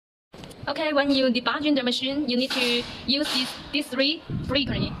Okay, when you debugging the machine, you need to use these three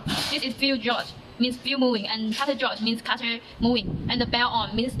frequently. This is field judge, means field moving, and cutter judge means cutter moving, and the bell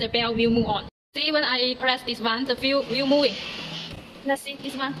on means the bell will move on. See, when I press this one, the field will moving. Let's see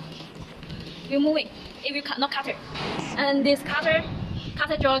this one, will moving. It will not cutter, and this cutter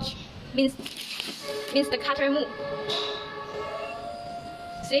judge means the cutter move.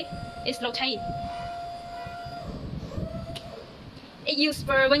 See, it's rotate. It used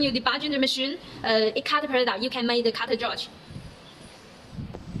for when you debugging the machine, it cut the product, you can make the cutter judge.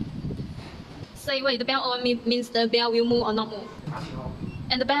 Same way, the bell on means the bell will move or not move.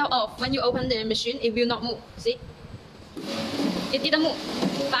 And the bell off, when you open the machine, it will not move. See? It didn't move,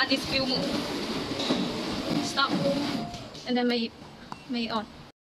 but this will move. Stop. And then make it on.